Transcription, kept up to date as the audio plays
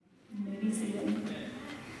season.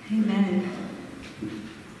 Amen.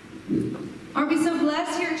 Aren't we so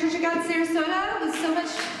blessed here at Church of God Sarasota with so much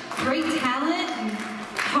great talent and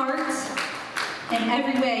heart in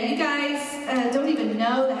every way? You guys don't even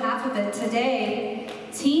know the half of it. Today,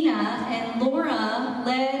 Tina and Laura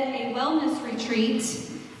led a wellness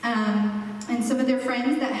retreat, and some of their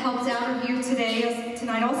friends that helped out are here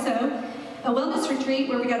tonight also. A wellness retreat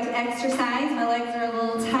where we got to exercise. My legs are a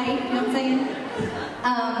little tight, you know what I'm saying?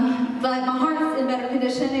 But my heart's in better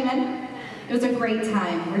condition, amen? It was a great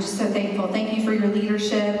time. We're just so thankful. Thank you for your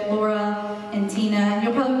leadership, Laura and Tina. And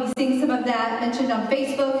you'll probably be seeing some of that mentioned on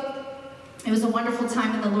Facebook. It was a wonderful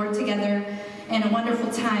time in the Lord together and a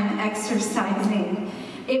wonderful time exercising.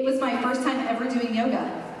 It was my first time ever doing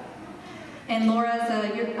yoga. And Laura's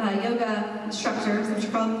a yoga instructor, is that what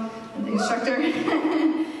you're called? An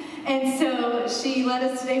instructor. And so she led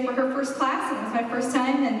us today for her first class, and it was my first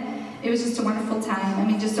time, and it was just a wonderful time. I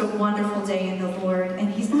mean, just a wonderful day in the Lord,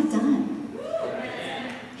 and He's not done.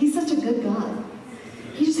 He's such a good God.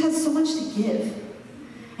 He just has so much to give,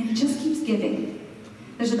 and He just keeps giving.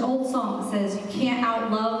 There's an old song that says, you can't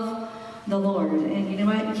outlove the Lord, and you know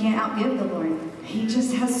what? You can't outgive the Lord. He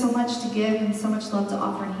just has so much to give and so much love to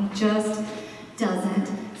offer, and He just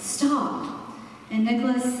doesn't stop. And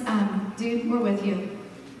Nicholas, dude, we're with you.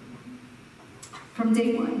 From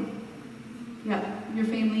day one. Yeah, your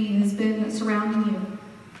family has been surrounding you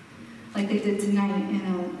like they did tonight.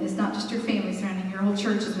 And it's not just your family surrounding you, your whole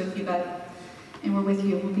church is with you, and we're with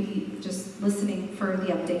you. We'll be just listening for the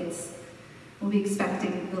updates. We'll be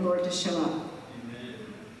expecting the Lord to show up. Amen.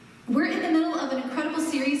 We're in the middle of an incredible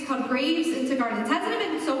series called Graves into Gardens. Hasn't it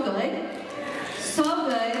been so good? So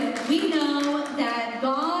good. We know that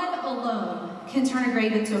God alone can turn a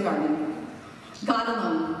grave into a garden. God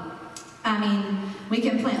alone. I mean, we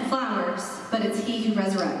can plant flowers, but it's He who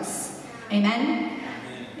resurrects. Amen?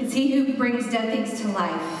 It's He who brings dead things to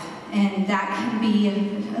life. And that can be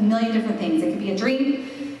a million different things. It can be a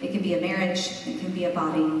dream, it can be a marriage, it can be a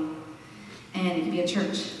body, and it can be a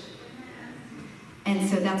church. And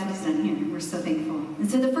so that's what He's done here. We're so thankful. And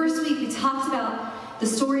so the first week we talked about the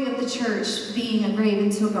story of the church being a grave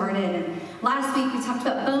into a garden. And last week we talked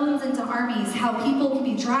about bones into armies, how people can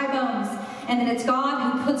be dry bones, and then it's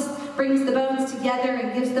God who brings the bones together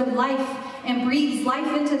and gives them life and breathes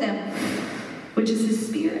life into them, which is His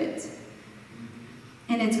Spirit.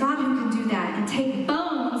 And it's God who can do that and take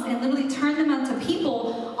bones and literally turn them onto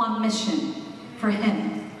people on mission for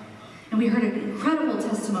Him. And we heard an incredible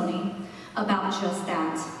testimony about just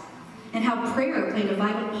that and how prayer played a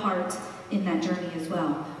vital part in that journey as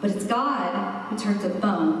well. But it's God who turns a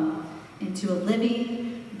bone into a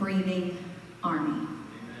living, breathing army.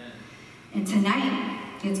 And tonight,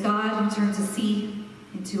 it's God who turns a sea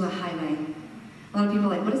into a highway. A lot of people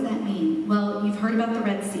are like, what does that mean? Well, you've heard about the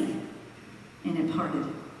Red Sea, and it parted.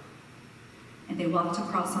 And they walked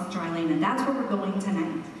across on dry land, and that's where we're going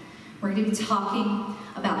tonight. We're going to be talking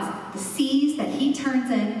about the seas that He turns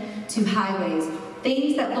into highways,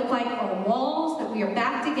 things that look like are walls that we are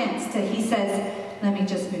backed against, and He says, let me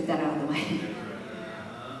just move that out of the way.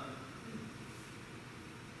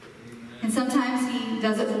 And sometimes He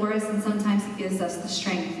does it for us, and sometimes He gives us the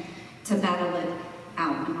strength to battle it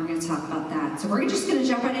out. And we're going to talk about that. So we're just going to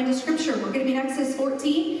jump right into Scripture. We're going to be in Exodus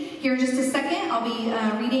 14 here in just a second. I'll be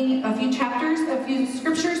reading a few chapters, a few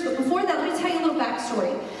scriptures. But before that, let me tell you a little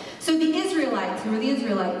backstory. So the Israelites, who are the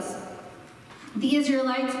Israelites? The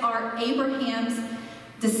Israelites are Abraham's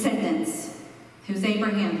descendants. Who's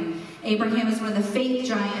Abraham? Abraham is one of the faith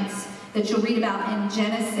giants that you'll read about in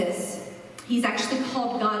Genesis. He's actually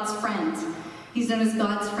called God's friend. He's known as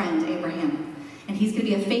God's friend, Abraham. And he's going to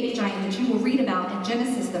be a faith giant that you will read about in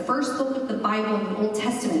Genesis, the first book of the Bible in the Old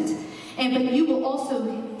Testament. But you will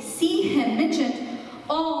also see him mentioned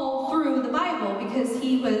all through the Bible because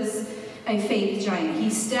he was a faith giant. He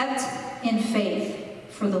stepped in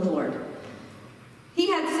faith for the Lord. He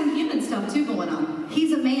had some human stuff too going on.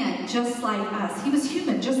 He's a man just like us. He was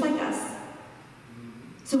human just like us.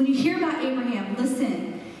 So when you hear about Abraham,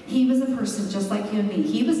 listen. He was a person just like you and me.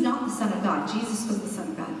 He was not the Son of God. Jesus was the Son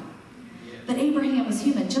of God. But Abraham was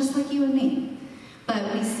human just like you and me.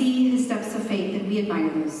 But we see his steps of faith and we admire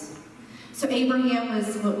those. So Abraham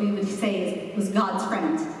was what we would say was God's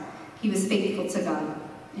friend. He was faithful to God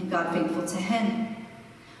and God faithful to him.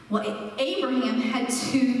 Well, Abraham had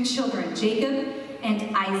two children, Jacob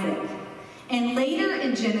and Isaac. And later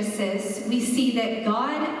in Genesis, we see that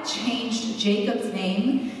God changed Jacob's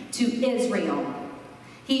name to Israel.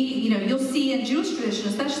 You'll see in Jewish tradition,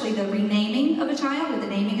 especially the renaming of a child or the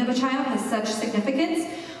naming of a child has such significance.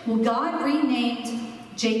 Well, God renamed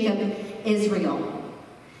Jacob Israel.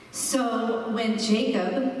 So when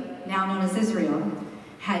Jacob, now known as Israel,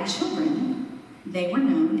 had children, they were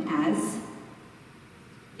known as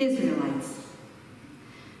Israelites.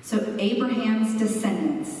 So Abraham's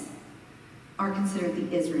descendants are considered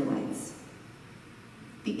the Israelites.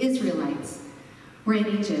 The Israelites were in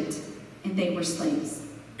Egypt, and they were slaves.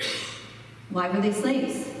 Why were they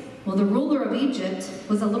slaves? Well, the ruler of Egypt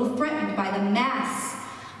was a little threatened by the mass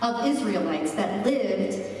of Israelites that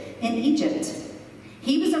lived in Egypt.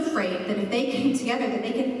 He was afraid that if they came together, that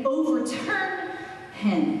they could overturn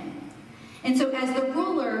him. And so as the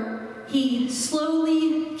ruler, he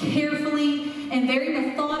slowly, carefully, and very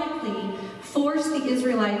methodically forced the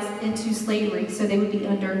Israelites into slavery so they would be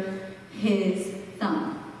under his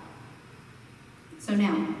thumb. So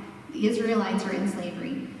now, the Israelites are in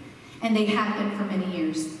slavery, and they have been for many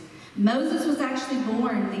years. Moses was actually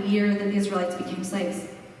born the year that the Israelites became slaves.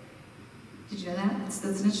 Did you know that? That's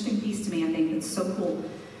an interesting piece to me, I think. It's so cool.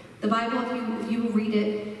 The Bible, if you read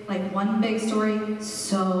it like one big story,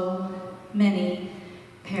 so many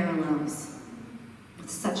parallels with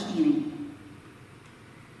such meaning.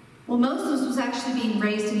 Well, Moses was actually being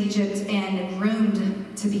raised in Egypt and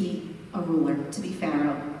groomed to be a ruler, to be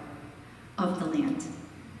Pharaoh of the land.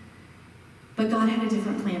 But God had a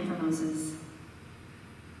different plan for Moses.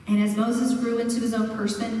 And as Moses grew into his own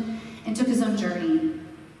person and took his own journey,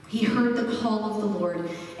 he heard the call of the Lord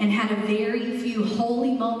and had a very few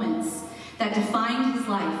holy moments that defined his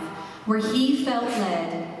life where he felt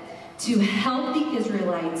led to help the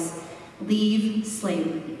Israelites leave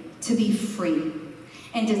slavery, to be free,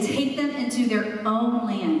 and to take them into their own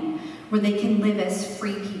land where they can live as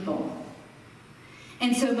free people.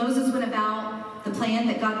 And so Moses went about the plan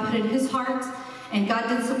that God put in his heart, and God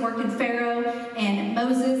did some work in Pharaoh, and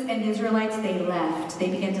Moses and the Israelites, they left. They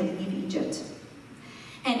began to leave Egypt.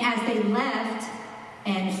 And as they left,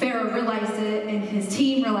 and Pharaoh realized it, and his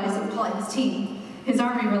team realized it, we'll call it his team, his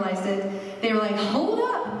army realized it, they were like, hold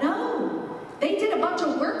up, no. They did a bunch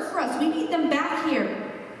of work for us. We need them back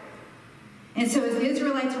here. And so as the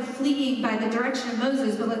Israelites were fleeing by the direction of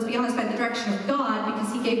Moses, but let's be honest, by the direction of God,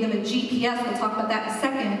 because he gave them a GPS, we'll talk about that in a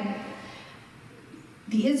second,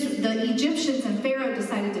 the Egyptians and Pharaoh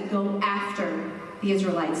decided to go after the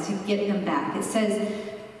Israelites to get them back. It says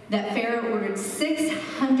that Pharaoh ordered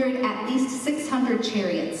at least 600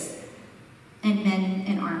 chariots and men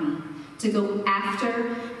and army to go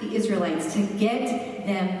after the Israelites to get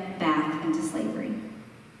them back into slavery.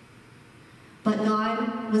 But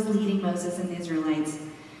God was leading Moses and the Israelites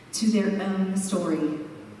to their own story,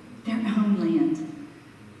 their own land.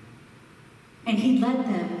 And he led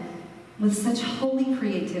them with such holy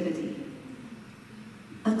creativity.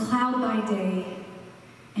 A cloud by day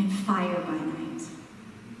and fire by night.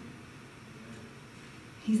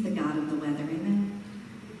 He's the God of the weather, amen?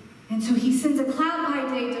 And so he sends a cloud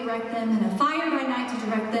by day to direct them and a fire by night to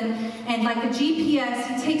direct them. And like a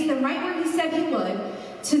GPS, he takes them right where he said he would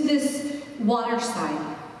to this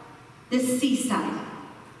waterside, this seaside.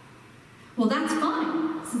 Well, that's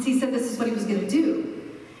fine, since he said this is what he was going to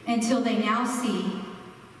do. Until they now see,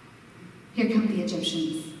 here come the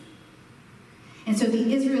Egyptians. And so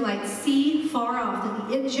the Israelites see far off that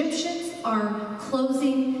the Egyptians are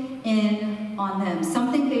closing in on them,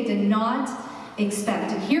 something they did not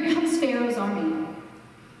expect. And here comes Pharaoh's army,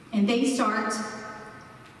 and they start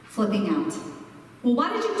flipping out. Well, why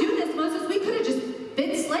did you do this, Moses? We could have just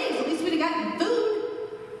been slaves. At least we'd have gotten food.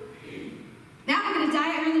 Now we're going to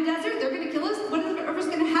die out here in the desert. They're going to kill us. Whatever's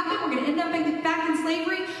going to happen, we're going to end up back in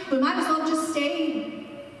slavery. We might as well just stay.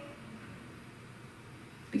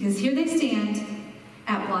 Because here they stand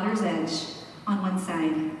at water's edge on one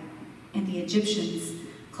side, and the Egyptians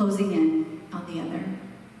closing in on the other.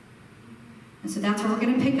 And so that's where we're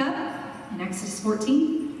going to pick up in Exodus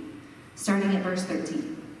 14, starting at verse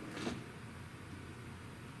 13.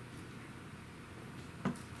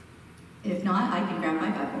 If not, I can grab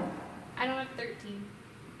my Bible. I don't have 13.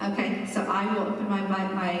 Okay, so I will open my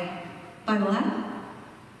Bible app.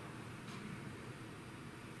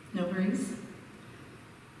 No worries.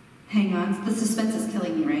 Hang on, the suspense is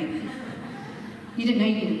killing me, right? You didn't know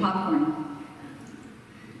you needed popcorn.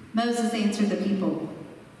 Moses answered the people,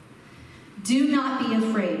 "Do not be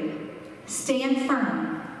afraid. Stand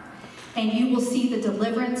firm, and you will see the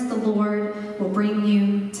deliverance the Lord will bring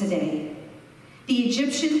you today. The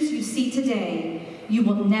Egyptians you see today, you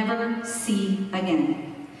will never see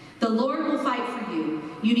again. The Lord will fight for you.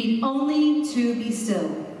 You need only to be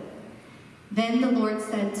still." Then the Lord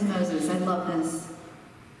said to Moses, I love this,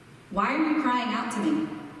 "Why are you crying out to me?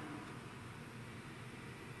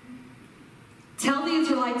 Tell the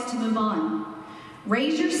Israelites to move on.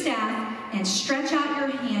 Raise your staff and stretch out your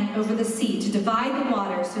hand over the sea to divide the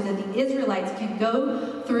water so that the Israelites can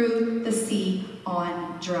go through the sea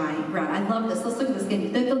on dry ground. I love this. Let's look at this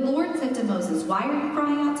again. The Lord said to Moses, why are you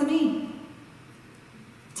crying out to me?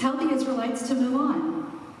 Tell the Israelites to move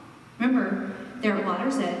on. Remember, they're at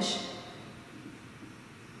water's edge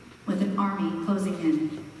with an army closing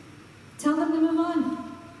in. Tell them to move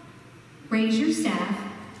on. Raise your staff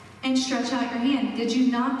and stretch out your hand. Did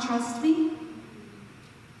you not trust me?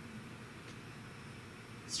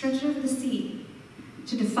 Stretch it over the sea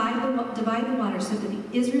to divide the water so that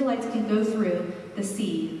the Israelites can go through the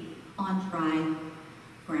sea on dry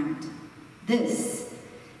ground. This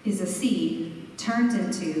is a sea turned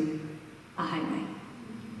into a highway.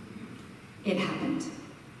 It happened.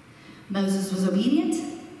 Moses was obedient.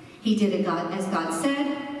 He did it as God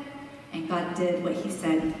said, and God did what he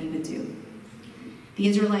said he would do. The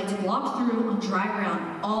Israelites walked through on dry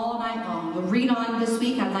ground all night long. You'll read on this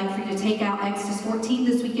week. I'd like for you to take out Exodus 14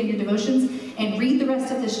 this week in your devotions and read the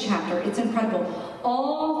rest of this chapter. It's incredible.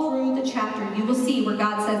 All through the chapter, you will see where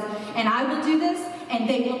God says, and I will do this, and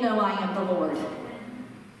they will know I am the Lord.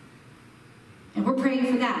 And we're praying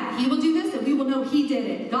for that. He will do this, and we will know he did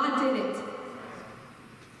it. God did it.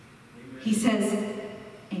 He says,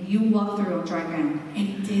 and you walk through on dry ground, and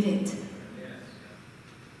he did it.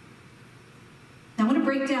 Now, I want to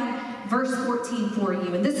break down verse 14 for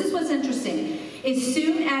you. And this is what's interesting. As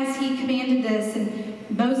soon as he commanded this, and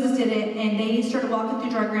Moses did it, and they started walking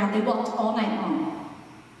through dry ground, they walked all night long.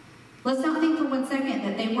 Let's not think for 1 second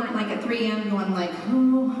that they weren't like at 3 a.m. going like,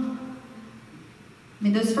 oh. I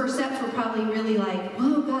mean, those first steps were probably really like,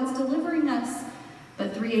 whoa, God's delivering us.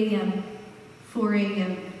 But 3 a.m., 4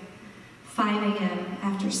 a.m., 5 a.m.,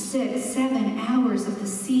 after 6, 7 hours of the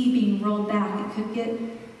sea being rolled back, it could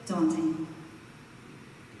get daunting.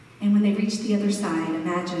 And when they reached the other side,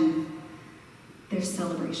 imagine their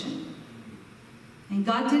celebration. And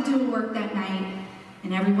God did do a work that night,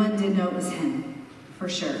 and everyone did know it was him, for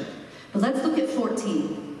sure. But let's look at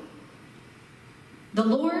 14. The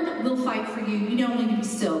Lord will fight for you. You don't need to be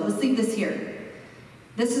still. Let's leave this here.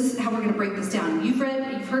 This is how we're going to break this down. You've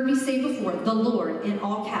heard me say before, the Lord in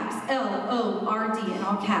all caps, L-O-R-D in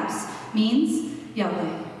all caps, means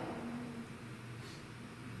Yahweh,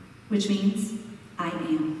 which means I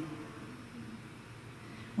am.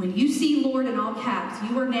 When you see Lord in all caps,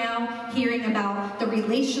 you are now hearing about the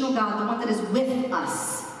relational God, the one that is with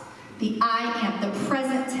us. The I am, the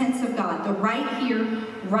present tense of God, the right here,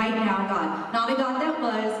 right now God. Not a God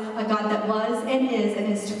that was and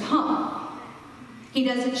is to come. He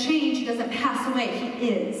doesn't change, he doesn't pass away, he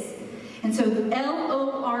is. And so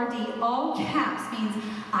L-O-R-D, all caps, means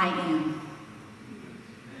I am.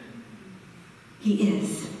 He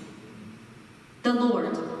is. The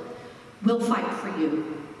Lord will fight for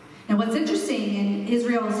you. Now what's interesting in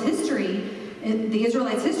Israel's history, the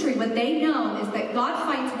Israelites' history, what they know is that God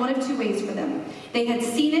fights one of two ways for them. They had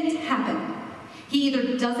seen it happen. He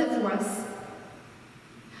either does it for us,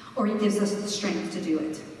 or he gives us the strength to do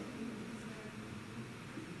it.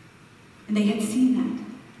 And they had seen that.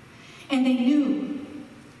 And they knew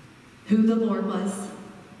who the Lord was.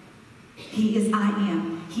 He is I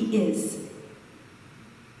am. He is.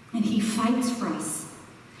 And he fights for us.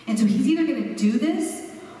 And so he's either going to do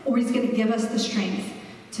this, or he's going to give us the strength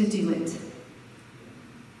to do it.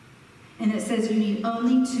 And it says you need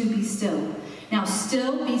only to be still. Now,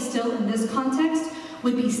 be still in this context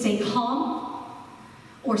would be stay calm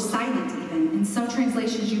or silent even. In some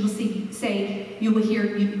translations you will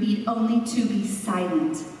hear you need only to be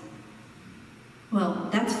silent. Well,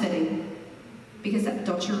 that's fitting. Because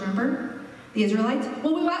don't you remember the Israelites?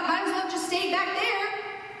 Well, we might as well just stay back there.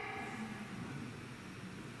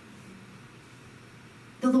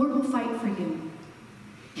 The Lord will fight for you.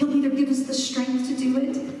 He'll either give us the strength to do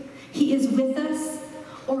it, he is with us,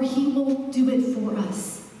 or he will do it for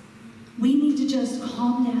us. We need to just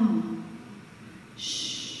calm down.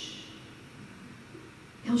 Shh.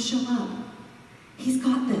 He'll show up. He's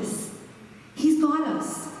got this. He's got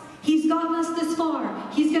us. He's gotten us this far.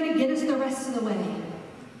 He's going to get us the rest of the way.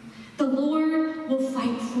 The Lord will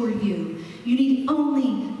fight for you. You need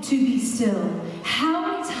only to be still. How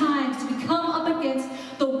many times do we come up against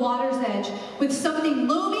the water's edge with something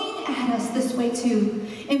looming at us this way too,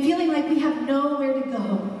 and feeling like we have nowhere to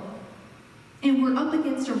go? And we're up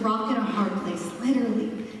against a rock in a hard place,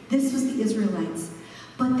 literally. This was the Israelites.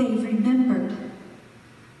 But they remembered.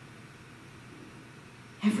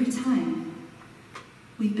 Every time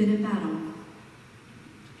we've been in battle,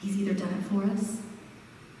 he's either done it for us,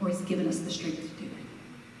 or he's given us the strength to do it.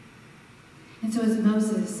 And so as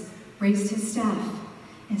Moses raised his staff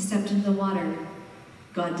and stepped into the water,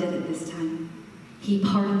 God did it this time. He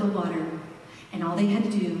parted the water, And all they had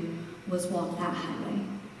to do was walk that highway.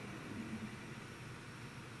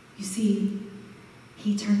 You see,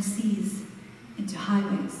 he turns seas into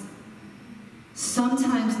highways.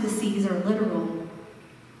 Sometimes the seas are literal.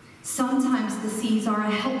 Sometimes the seas are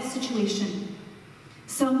a health situation.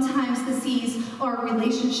 Sometimes the seas are a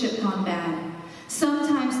relationship gone bad.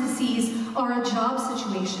 Sometimes the seas are a job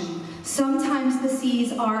situation. Sometimes the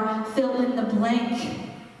seas are fill in the blank.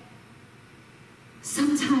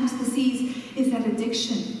 Sometimes the seas is that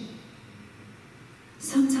addiction.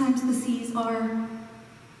 Sometimes the seas are,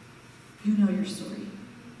 you know your story.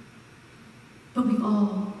 But we've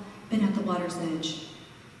all been at the water's edge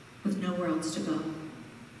with nowhere else to go.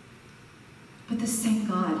 But the same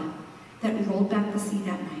God that rolled back the sea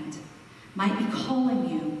that night might be calling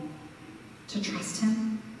you to trust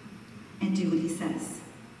him and do what he says.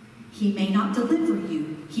 He may not deliver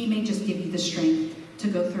you. He may just give you the strength to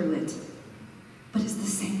go through it. But it's the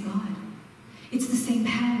same God. It's the same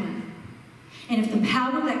power. And if the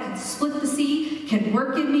power that can split the sea can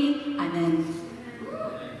work in me, I'm in.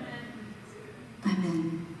 I'm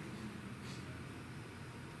in.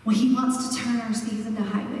 Well, he wants to turn our seas into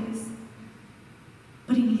highways.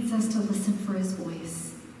 But he needs us to listen for his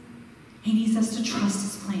voice. He needs us to trust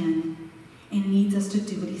his plan. And he needs us to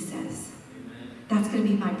do what he says. That's going to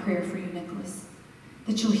be my prayer for you, Nicholas.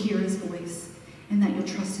 That you'll hear his voice. And that you'll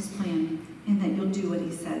trust his plan. And that you'll do what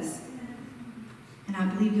he says. And I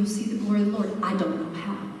believe you'll see the glory of the Lord. I don't know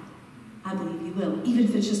how. I believe you will. Even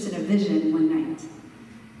if it's just in a vision one night.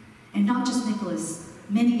 And not just Nicholas.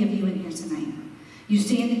 Many of you in here tonight. You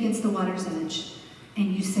stand against the water's edge.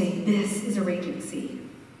 And you say, this is a raging sea.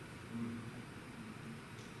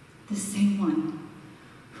 The same one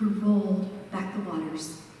who rolled back the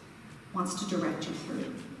waters wants to direct you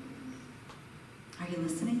through. Are you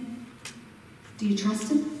listening? Do you trust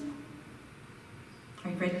him?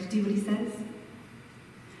 Are you ready to do what he says?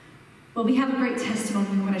 Well, we have a great testimony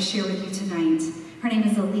we want to share with you tonight. Her name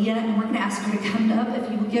is Aaliyah, and we're going to ask her to come up. If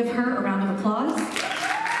you will give her a round of applause.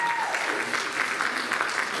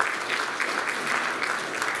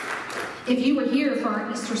 If you were here for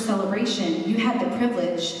our Easter celebration, you had the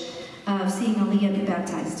privilege of seeing Aaliyah be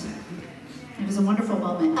baptized. It was a wonderful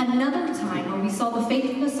moment. Another time where we saw the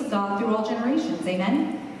faithfulness of God through all generations.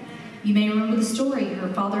 Amen? You may remember the story. Her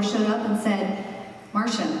father showed up and said,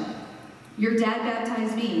 Marcia, your dad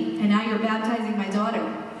baptized me, and now you're baptizing my daughter.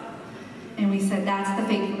 And we said, that's the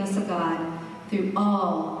faithfulness of God through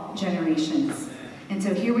all generations. And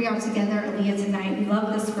so here we are together, Aaliyah, tonight. We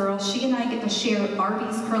love this girl. She and I get to share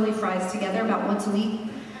Arby's curly fries together about once a week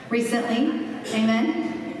recently. Amen?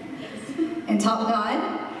 And talk God.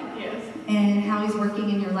 Yes. And how he's working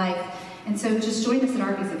in your life. And so just join us at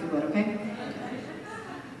Arby's if you would, okay?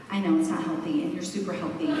 I know it's not healthy, and you're super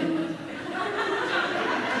healthy. And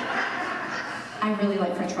I really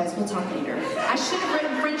like French fries. We'll talk later. I should have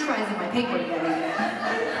written French fries in my paper today.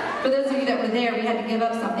 For those of you that were there, we had to give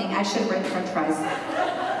up something. I should have written French fries.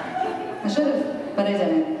 I should have, but I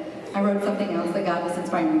didn't. I wrote something else that God was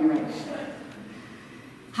inspiring me to write.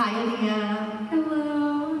 Hi, Aaliyah.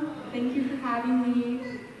 Hello. Thank you for having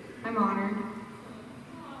me. I'm honored.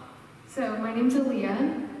 So, my name's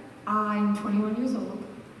Aaliyah. I'm 21 years old.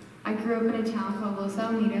 I grew up in a town called Los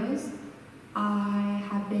Alamitos. I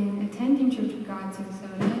have been attending Church of God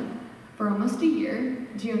Sarasota for almost a year.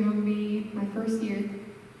 June will be my first year.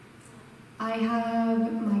 I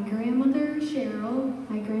have my grandmother, Cheryl,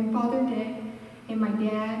 my grandfather, Dick, and my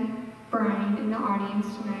dad, Brian, in the audience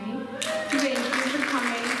tonight. Thank you for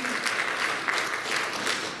coming.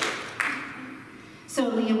 So,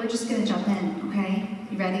 Leah, we're just going to jump in, okay?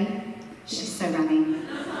 You ready? She's so ready.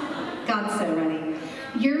 God's so ready.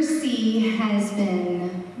 Your sea has been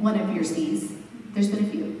one of your seas. There's been a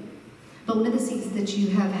few. But one of the seas that you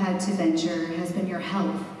have had to venture has been your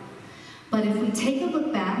health. But if we take a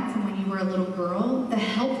look back from when you were a little girl, the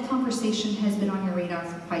health conversation has been on your radar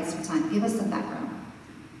for quite some time. Give us some background.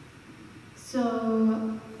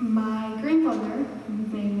 So, my grandfather,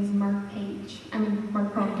 his name is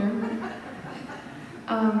Mark Proctor,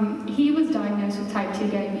 he was diagnosed with type 2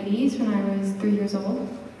 diabetes when I was 3 years old.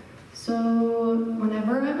 So,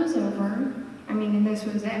 whenever I was over, and this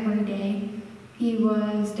was every day, he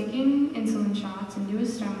was sticking insulin shots into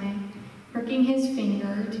his stomach, pricking his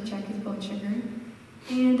finger to check his blood sugar.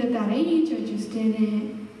 And at that age, I just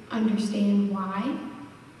didn't understand why.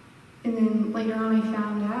 And then later on, I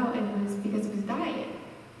found out it was because of his diet.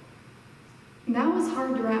 And that was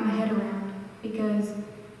hard to wrap my head around because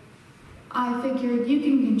I figured you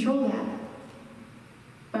can control that.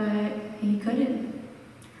 But he couldn't.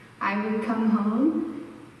 I would come home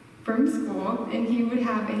from school, and he would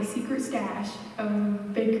have a secret stash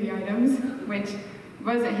of bakery items, which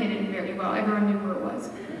wasn't hidden very well. Everyone knew where it was.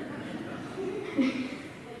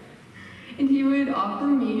 And he would offer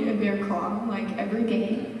me a bear claw, like, every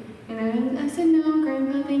day. And I said, no,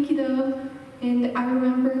 Grandpa, thank you, though. And I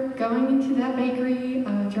remember going into that bakery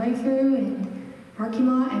drive-thru and parking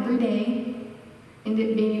lot every day, and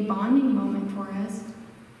it being a bonding moment for us.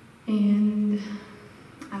 And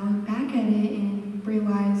I look back at it and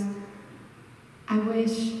realize I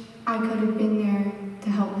wish I could have been there to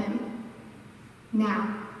help him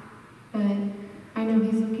now. But I know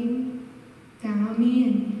he's looking down on me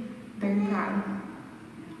and very proud.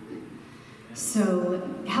 So,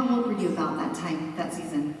 how old were you about that time, that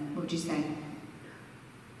season? What would you say?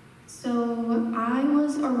 So, I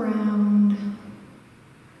was around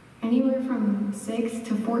anywhere from 6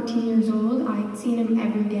 to 14 years old. I'd seen him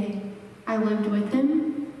every day. I lived with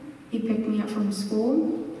him. He picked me up from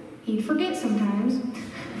school. He'd forget sometimes,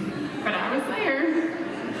 but I was there.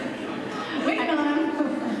 Waiting on him.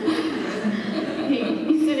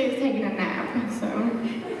 He said he was taking a nap, so.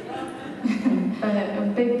 But a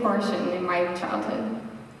big portion in my childhood.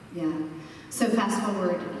 Yeah. So fast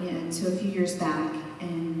forward to a few years back,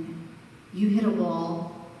 and you hit a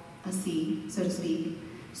wall, a sea, so to speak,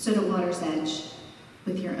 stood at water's edge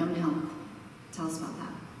with your own health. Tell us about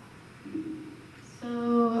that.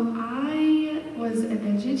 So I was a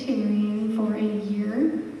vegetarian for a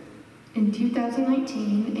year in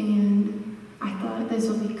 2019, and I thought this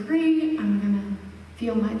will be great. I'm gonna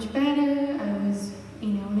feel much better. I was,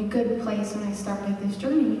 in a good place when I started this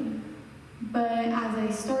journey. But as I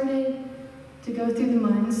started to go through the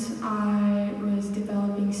months, I was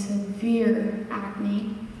developing severe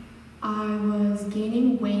acne. I was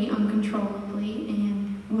gaining weight uncontrollably,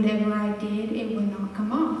 and whatever I did, it would not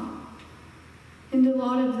come off. And a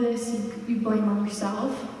lot of this, you blame on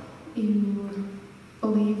yourself. You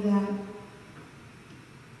believe that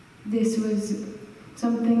this was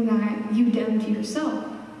something that you done to yourself.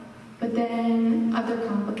 But then other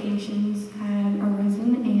complications had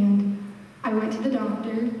arisen, and I went to the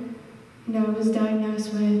doctor, and I was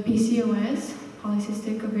diagnosed with PCOS,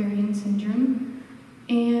 polycystic ovarian syndrome,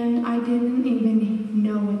 and I didn't even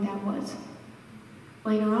know what that was.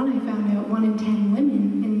 Later on, I found out 1 in 10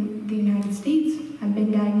 women in the United States have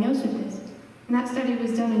been diagnosed with this. And that study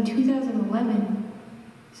was done in 2011.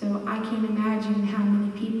 So I can't imagine how many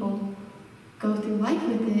people go through life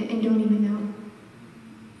with it and don't even know.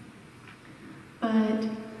 But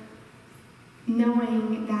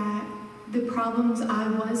knowing that the problems I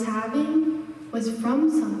was having was from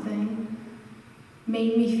something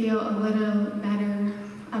made me feel a little better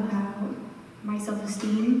about my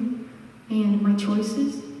self-esteem and my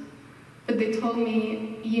choices. But they told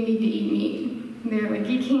me, you need to eat meat. And they're like,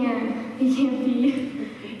 you can't be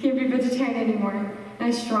vegetarian anymore. And I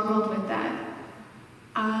struggled with that.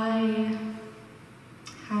 I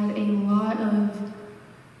had a lot of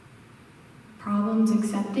problems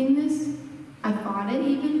accepting this. I fought it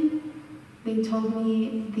even. They told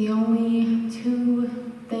me the only 2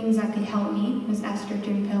 things that could help me was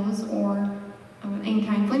estrogen pills or an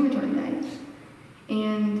anti-inflammatory diet.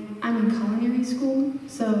 And I'm in culinary school,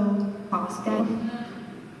 so that.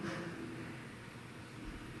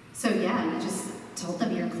 So yeah, you just told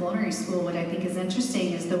them you're in culinary school. What I think is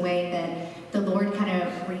interesting is the way that the Lord kind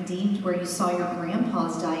of redeemed where you saw your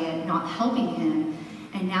grandpa's diet not helping him.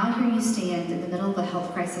 And now here you stand in the middle of a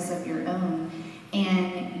health crisis of your own,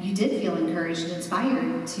 and you did feel encouraged and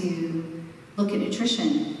inspired to look at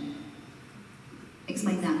nutrition.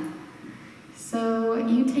 Explain that. So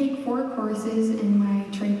you take 4 courses in my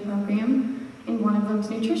trade program, and one of them's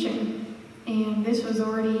nutrition. And this was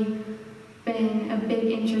already been a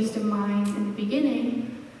big interest of mine in the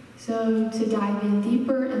beginning. So to dive in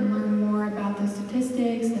deeper and learn more about the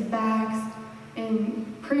statistics, the facts, and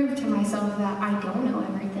prove to myself that I don't know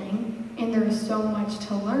everything, and there's so much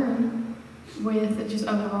to learn with just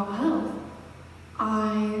overall health.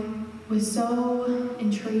 I was so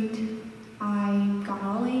intrigued. I got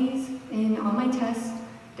all A's in all my tests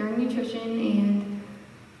during nutrition, and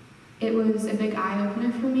it was a big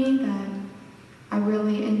eye-opener for me that I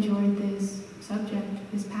really enjoyed this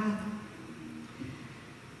subject, this path.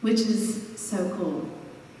 Which is so cool,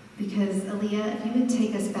 because Aaliyah, if you would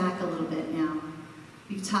take us back a little bit now.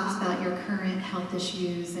 You've talked about your current health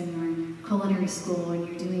issues and you're in culinary school and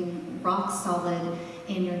you're doing rock solid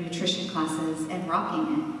in your nutrition classes and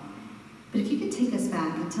rocking it. But if you could take us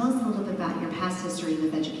back and tell us a little bit about your past history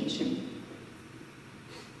with education.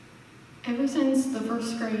 Ever since the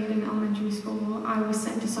 1st grade in elementary school, I was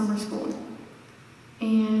sent to summer school.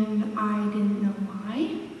 And I didn't know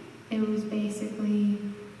why. It was basically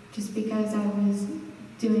just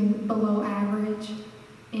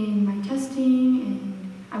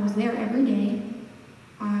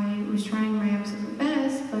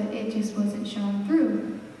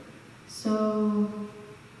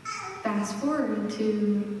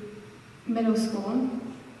middle school,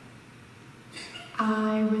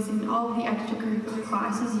 I was in all of the extracurricular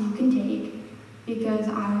classes you can take because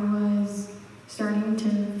I was starting to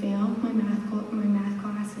fail my math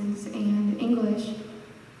classes and English.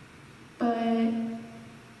 But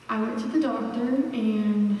I went to the doctor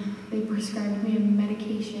and they prescribed me a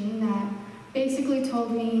medication that basically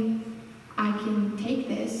told me I can take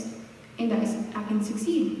this and I can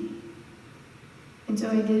succeed. And so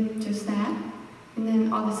I did just that. And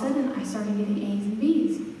then all of a sudden I started getting A's and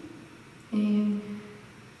B's. And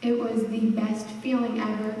it was the best feeling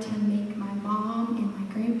ever to make my mom and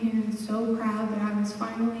my grandparents so proud that I was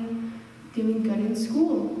finally doing good in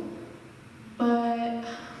school. But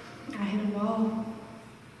I hit a wall.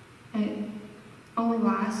 It only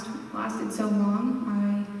lasted so long.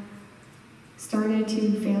 I started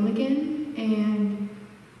to fail again, and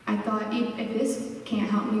I thought, if this can't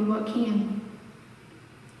help me, what can?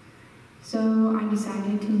 So I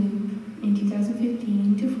decided to move in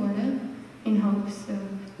 2015 to Florida in hopes of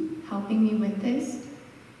helping me with this.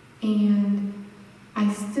 And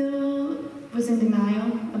I still was in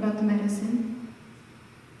denial about the medicine.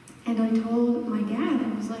 And I told my dad,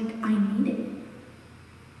 I was like, I need it.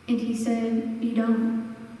 And he said, you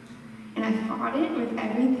don't. And I fought it with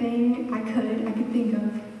everything I could think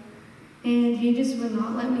of. And he just would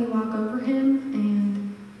not let me walk over him.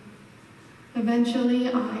 And eventually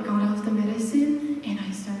I got off the medicine and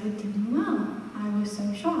I started doing well. I was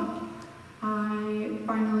so shocked. I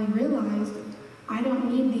finally realized I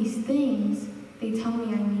don't need these things they tell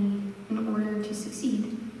me I need in order to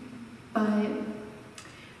succeed. But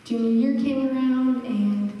junior year came around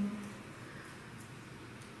and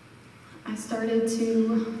I started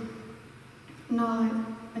to not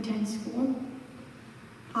attend school.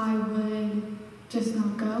 I would just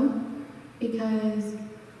not go because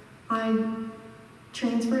I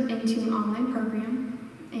transferred into an online program,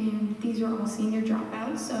 and these were all senior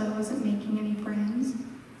dropouts, so I wasn't making any friends.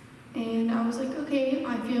 And I was like, okay,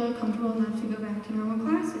 I feel comfortable enough to go back to normal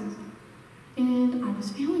classes. And I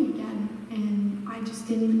was failing again, and I just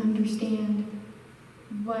didn't understand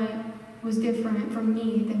what was different from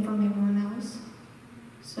me than from everyone else.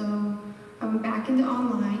 So I went back into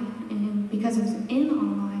online, and because I was in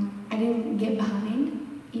online, I didn't get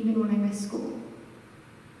behind, even when I missed school.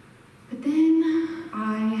 But then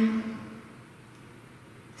I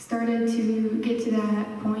started to get to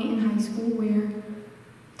that point in high school where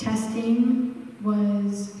testing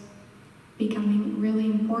was becoming really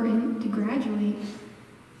important to graduate.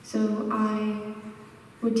 So I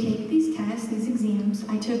would take these tests, these exams.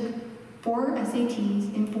 I took 4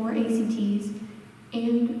 SATs and 4 ACTs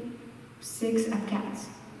and 6 FCATs.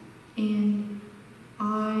 And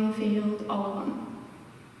I failed all of them.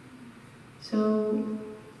 So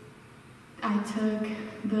I took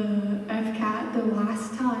the FCAT the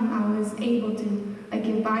last time I was able to. Like,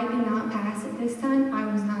 if I did not pass it this time,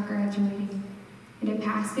 I was not graduating. And I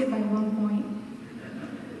passed it by 1 point.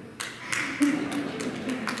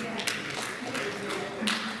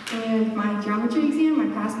 And my geometry exam,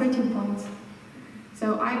 I passed by 2 points.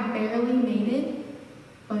 So I barely made it,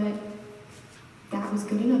 but that was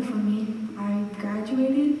good enough for me. I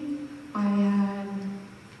graduated. I had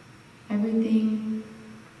everything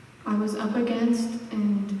I was up against,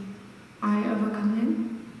 and I overcome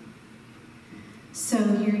it. So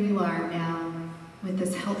here you are now with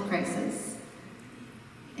this health crisis,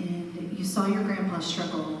 and you saw your grandpa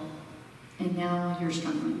struggle, and now you're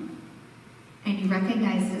struggling. And you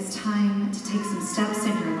recognize it's time to take some steps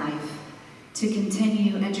in your life to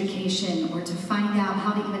continue education or to find out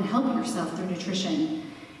how to even help yourself through nutrition.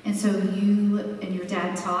 And so you and your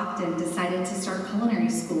dad talked and decided to start culinary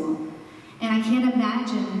school. And I can't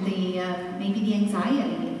imagine maybe the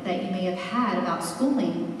anxiety that you may have had about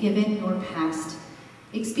schooling given your past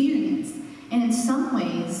experience. And in some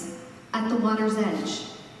ways, at the water's edge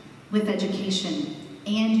with education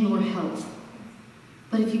and your health.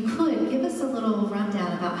 But if you could, give us a little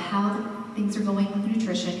rundown about how things are going with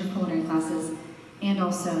nutrition, your culinary classes, and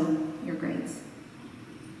also your grades.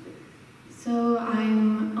 So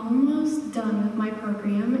I'm almost done with my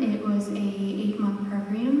program. It was a 8-month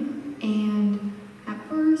program, and at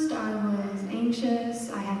first I was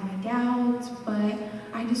anxious, I had my doubts, but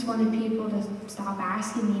I just wanted people to stop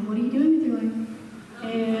asking me, what are you doing with your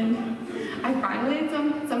life? And I finally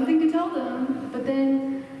had something to tell them. But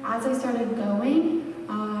then as I started going,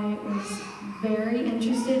 I was very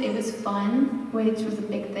interested. It was fun, which was a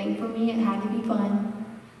big thing for me. It had to be fun.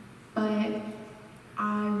 But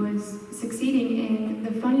I was succeeding, and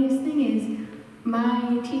the funniest thing is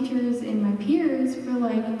my teachers and my peers were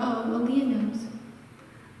like, oh, well, Leah knows.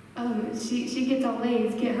 Oh, she gets all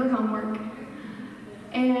A's, get her homework.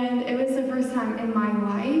 And it was the first time in my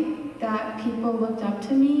life that people looked up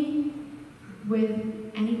to me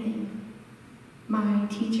with anything. My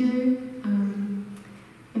teacher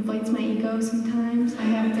inflates my ego sometimes. I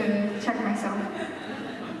have to check myself.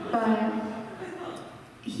 But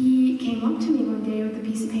he came up to me one day with a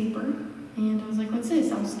piece of paper, and I was like, what's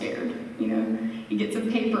this? I was scared. You know, you get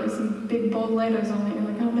some paper, some big bold letters on it, you're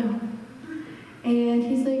like, oh no. And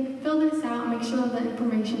he's like, fill this out, make sure all the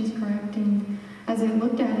information's correct. And as I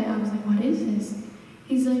looked at it, I was like, what is this?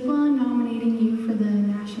 He's like, well, I'm nominating you for the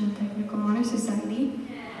National Technical Honor Society.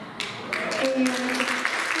 And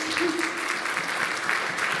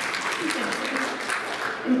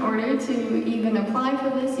in order to even apply for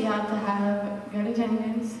this, you have to have good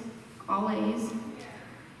attendance, all A's,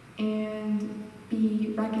 and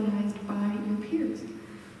be recognized by your peers.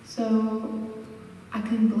 So I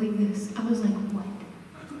couldn't believe this. I was like, what?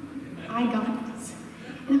 I got this.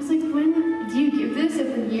 And I was like, when do you give this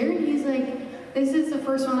every year? And he's like, this is the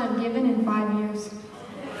first one I've given in 5 years.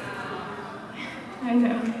 I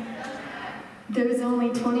know. There's only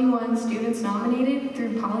 21 students nominated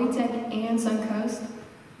through Polytech and Suncoast.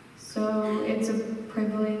 So it's a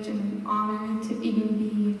privilege and an honor to even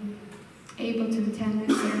be able to attend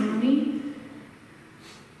this ceremony.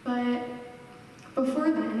 But before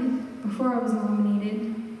then, before I was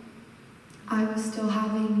nominated, I was still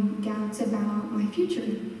having doubts about my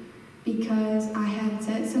future because I had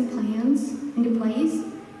set some plans into place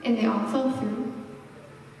and they all fell through.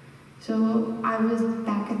 So I was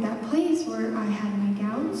back at that place where I had my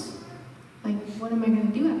doubts. Like, what am I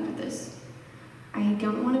going to do after this? I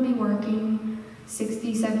don't want to be working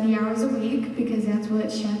 60, 70 hours a week because that's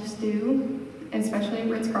what chefs do, especially at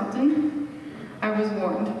Ritz-Carlton. I was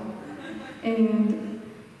warned. And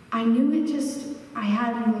I knew I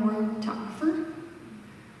had more to offer.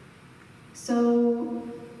 So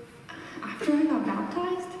after I got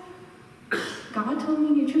baptized, God told me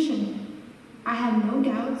nutrition. I had no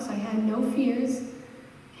doubts, I had no fears,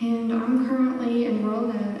 and I'm currently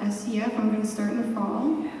enrolled at SCF. I'm going to start in the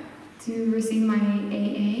fall to receive my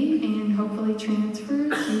AA and hopefully transfer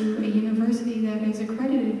to a university that is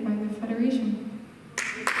accredited by the Federation.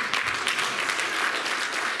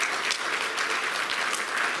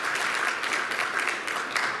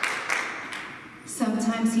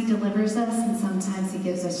 Sometimes he delivers us, and sometimes he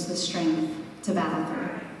gives us the strength to battle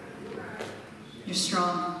through. You're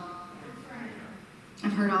strong.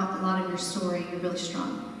 I've heard a lot of your story. You're really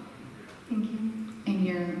strong. Thank you. And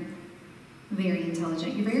you're very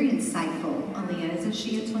intelligent. You're very insightful, Aaliyah. Isn't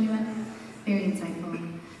she at 21? Very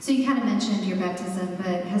insightful. So you kind of mentioned your baptism,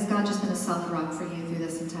 but has God just been a solid rock for you through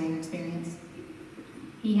this entire experience?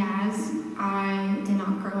 He has. I did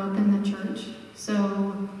not grow up in the church,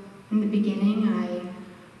 so in the beginning I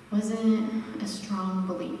wasn't a strong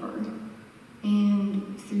believer.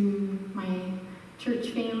 And through my church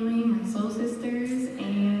family, my soul sisters,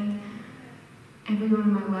 and everyone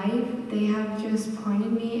in my life, they have just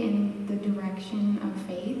pointed me in the direction of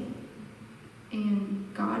faith.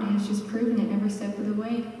 And God has just proven it every step of the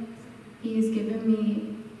way. He has given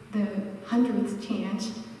me the 100th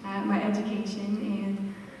chance at my education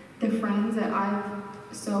and the friends that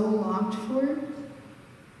I've so longed for.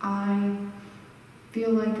 I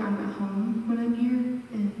feel like I'm at home when I'm here,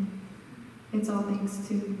 and it's all thanks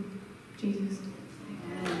to Jesus.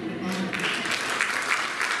 Amen.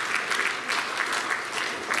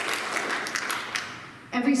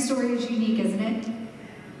 Every story is unique, isn't it?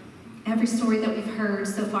 Every story that we've heard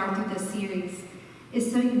so far through this series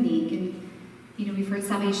is so unique. And, we've heard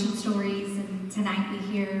salvation stories, and tonight we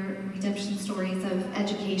hear redemption stories of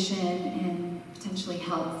education and potentially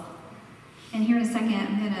health. And here in a second,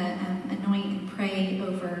 I'm going to anoint and pray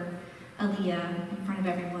over Aaliyah in front of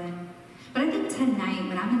everyone. But I think tonight,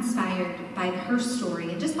 when I'm inspired by her story,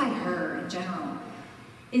 and just by her in general,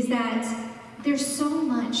 is that there's so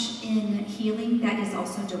much in healing that is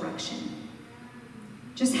also direction.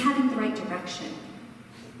 Just having the right direction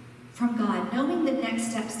from God, knowing the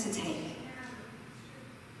next steps to take,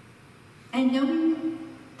 and knowing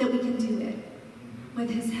that we can do it with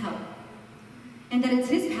His help, and that it's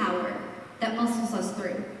His power that muscles us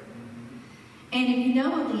through. And if you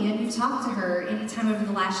know Aaliyah, and you've talked to her anytime over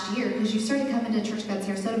the last year, because you started coming to Church of God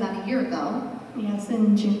Sarasota about a year ago. Yes,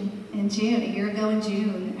 in June. A year ago in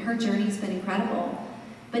June. Her journey's been incredible.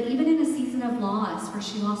 But even in a season of loss, where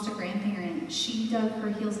she lost a grandparent, she dug her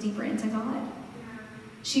heels deeper into God.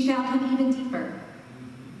 She found Him even deeper.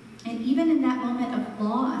 And even in that moment of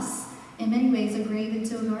loss, in many ways, a grave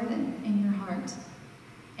into a garden in your heart.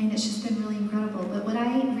 And it's just been really incredible. But what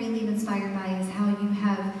I really am inspired by is how you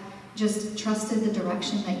have just trusted the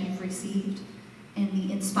direction that you've received. and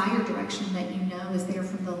the inspired direction that you know is there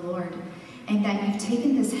from the Lord. And that you've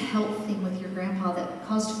taken this health thing with your grandpa that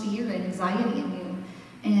caused fear and anxiety in you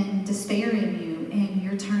and despair in you, and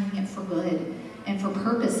you're turning it for good and for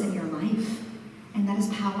purpose in your life. And that is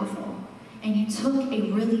powerful. And you took a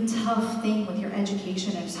really tough thing with your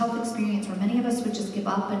education, a tough experience where many of us would just give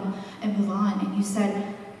up and move on. And you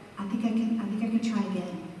said, I think I can try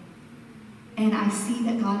again. And I see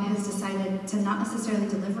that God has decided to not necessarily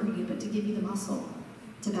deliver you, but to give you the muscle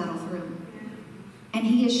to battle through. And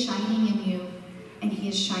He is shining in you, and He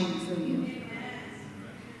is shining through you.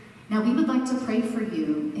 Now, we would like to pray for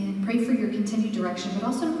you and pray for your continued direction, but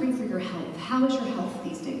also to pray for your health. How is your health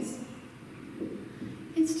these days?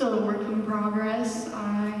 It's still a work in progress.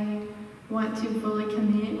 I want to fully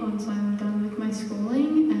commit once I'm done with my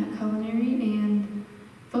schooling at culinary and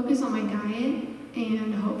focus on my diet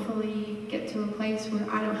and hopefully get to a place where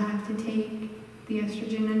I don't have to take the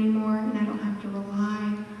estrogen anymore and I don't have to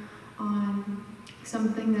rely on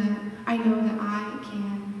something that I know that I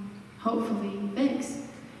can hopefully fix.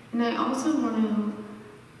 And I also want to,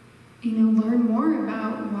 learn more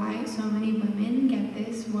about why so many women get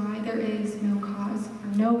this, why there is no cause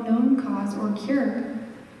or no known cause or cure,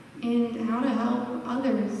 and how to help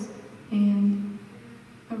others. And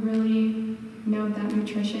I really know that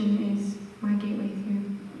nutrition is my gateway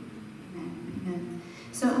through. Amen. Amen.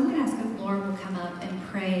 So I'm going to ask if Laura will come up and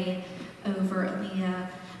pray over Aaliyah.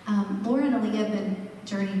 Laura and Aaliyah have been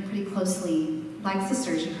journeying pretty closely, like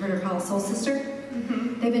sisters. You've heard her called Soul Sister?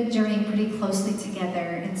 Mm-hmm. They've been journeying pretty closely together.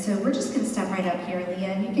 And so we're just going to step right up here,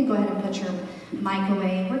 Aaliyah, and you can go ahead and put your mic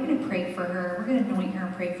away. We're going to pray for her. We're going to anoint her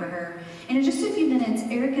and pray for her. And in just a few minutes,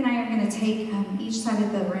 Eric and I are going to take each side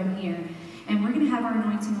of the room here, and we're going to have our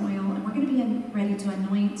anointing oil, and we're going to be ready to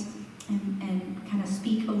anoint and kind of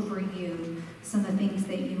speak over you some of the things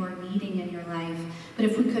that you are needing in your life. But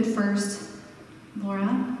if we could first,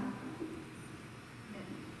 Laura.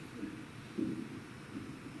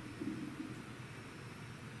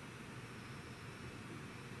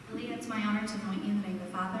 Aaliyah, it's my honor to anoint you in the name of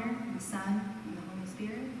the Father, and the Son, and the Holy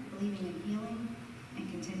Spirit, believing in healing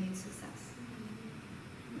and continued success.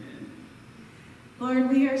 Lord,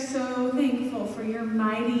 we are so thankful for your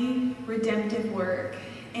mighty redemptive work.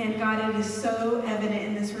 And God, it is so evident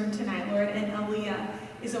in this room tonight, Lord, and Aaliyah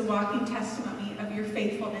is a walking testimony of your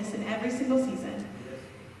faithfulness in every single season.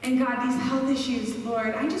 And God, these health issues,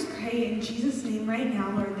 Lord, I just pray in Jesus' name right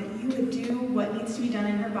now, Lord, that you would do what needs to be done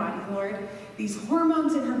in her body, Lord. These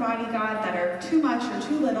hormones in her body, God, that are too much or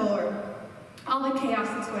too little, or all the chaos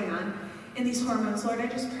that's going on in these hormones, Lord, I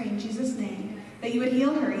just pray in Jesus' name that you would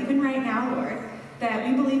heal her, even right now, Lord. That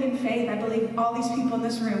we believe in faith. I believe all these people in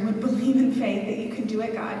this room would believe in faith that you can do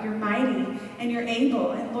it, God. You're mighty and you're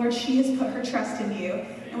able. And Lord, she has put her trust in you.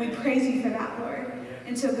 And we praise you for that, Lord.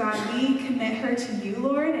 And so, God, we commit her to you,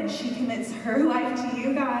 Lord, and she commits her life to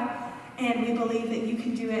you, God. And we believe that you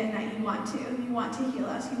can do it and that you want to. You want to heal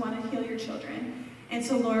us. You want to heal your children. And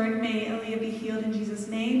so, Lord, may Aaliyah be healed in Jesus'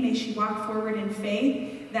 name. May she walk forward in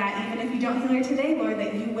faith that even if you don't heal her today, Lord,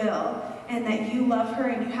 that you will. And that you love her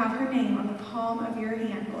and you have her name on the palm of your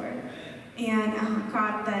hand, Lord. And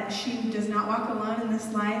God, that she does not walk alone in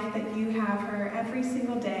this life, that you have her every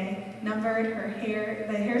single day, numbered, her hair,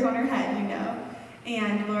 the hairs on her head, you know.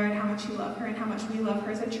 And Lord, how much you love her and how much we love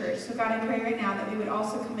her as a church. So God, I pray right now that we would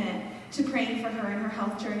also commit to praying for her in her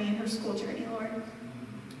health journey and her school journey, Lord.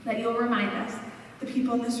 That you'll remind us, the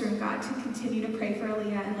people in this room, God, to continue to pray for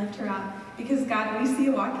Aaliyah and lift her up. Because God, we see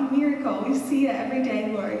a walking miracle. We see it every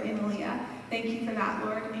day, Lord, in Aaliyah. Thank you for that,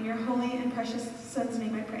 Lord. In your holy and precious Son's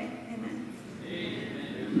name I pray. Amen.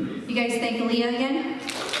 Amen. You guys thank Aaliyah again?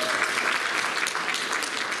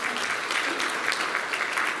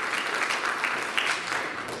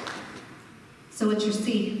 So what's your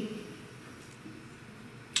seed?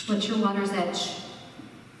 What's your water's edge?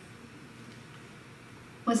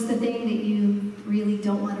 What's the thing that you really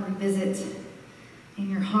don't want to revisit in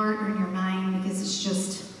your heart or in your mind because it's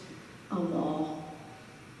just a wall?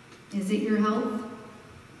 Is it your health?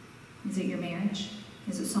 Is it your marriage?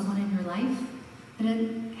 Is it someone in your life that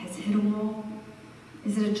has hit a wall?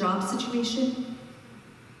 Is it a job situation?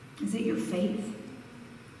 Is it your faith?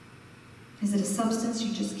 Is it a substance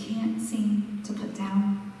you just can't seem to put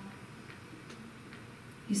down?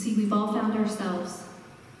 You see, we've all found ourselves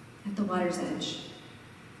at the water's edge.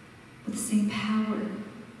 But the same power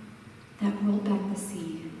that rolled back the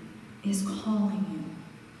sea is calling you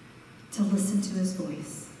to listen to his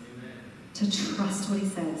voice, to trust what he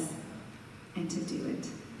says, and to do it.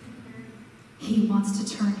 He wants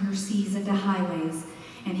to turn your seas into highways,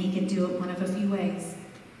 and he can do it one of a few ways.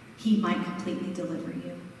 He might completely deliver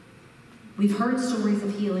you. We've heard stories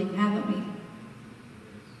of healing, haven't we?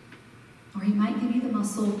 or he might give you the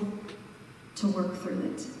muscle to work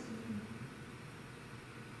through it.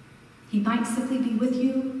 He might simply be with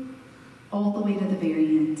you all the way to the very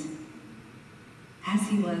end, as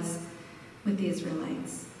he was with the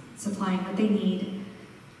Israelites, supplying what they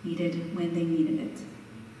needed when they needed it.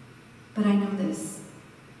 But I know this.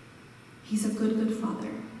 He's a good, good Father.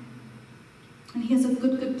 And he has a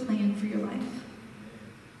good, good plan for your life.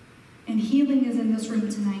 And healing is in this room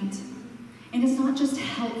tonight. And it's not just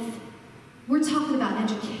health. We're talking about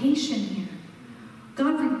education here.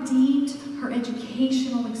 God redeemed her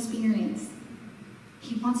educational experience.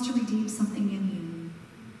 He wants to redeem something in you.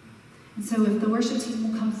 And so if the worship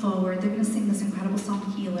team will come forward, they're going to sing this incredible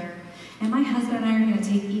song, Healer. And my husband and I are going to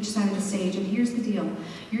take each side of the stage. And here's the deal.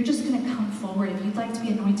 You're just going to come forward if you'd like to be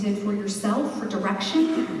anointed for yourself, for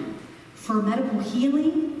direction, for medical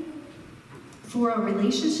healing, for a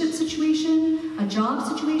relationship situation, a job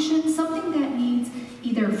situation, something that needs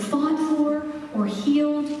either fought for or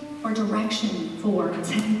healed or direction for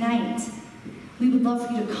tonight. We would love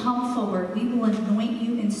for you to come forward. We will anoint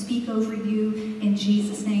you and speak over you in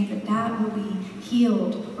Jesus' name, that will be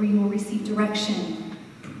healed, or you will receive direction,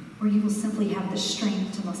 or you will simply have the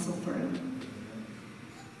strength to muscle through.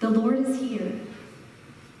 The Lord is here.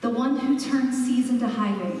 The one who turns seas into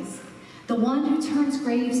highways. The one who turns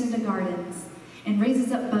graves into gardens and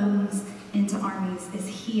raises up bones into armies is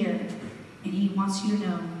here. And he wants you to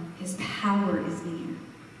know his power is near.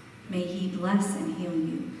 May he bless and heal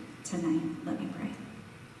you tonight. Let me pray.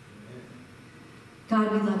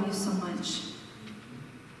 God, we love you so much.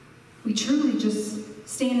 We truly just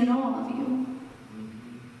stand in awe of you.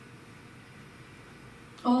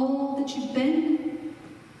 All that you've been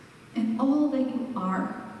and all that you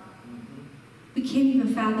are. We can't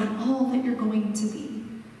even fathom all that you're going to be.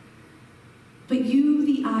 But you,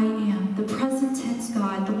 the I am, the present tense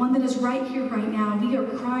God, the one that is right here, right now, we are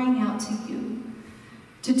crying out to you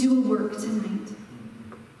to do a work tonight.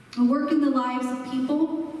 A work in the lives of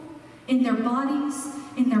people, in their bodies,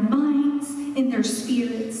 in their minds, in their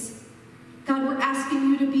spirits. God, we're asking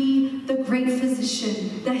you to be the great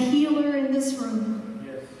physician, the healer in this room.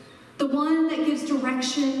 Yes. The one that gives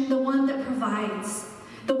direction, the one that provides.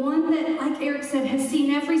 The one that, like Eric said, has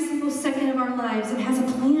seen every single second of our lives and has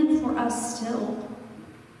a plan for us still.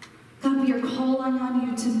 God, we are calling on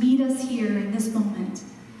you to meet us here in this moment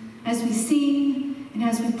as we sing and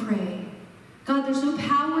as we pray. God, there's no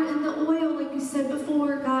power in the oil, like you said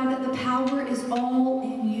before, God, that the power is all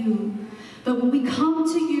in you. But when we come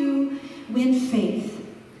to you in faith,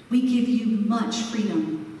 we give you much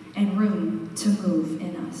freedom and room to move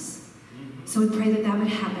in us. So we pray that that would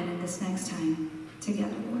happen in this next time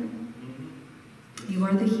together, Lord. You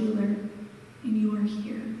are the healer, and you are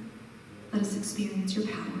here. Let us experience your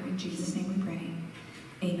power. In Jesus' name we pray.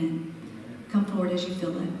 Amen. Come forward as you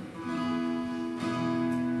feel it.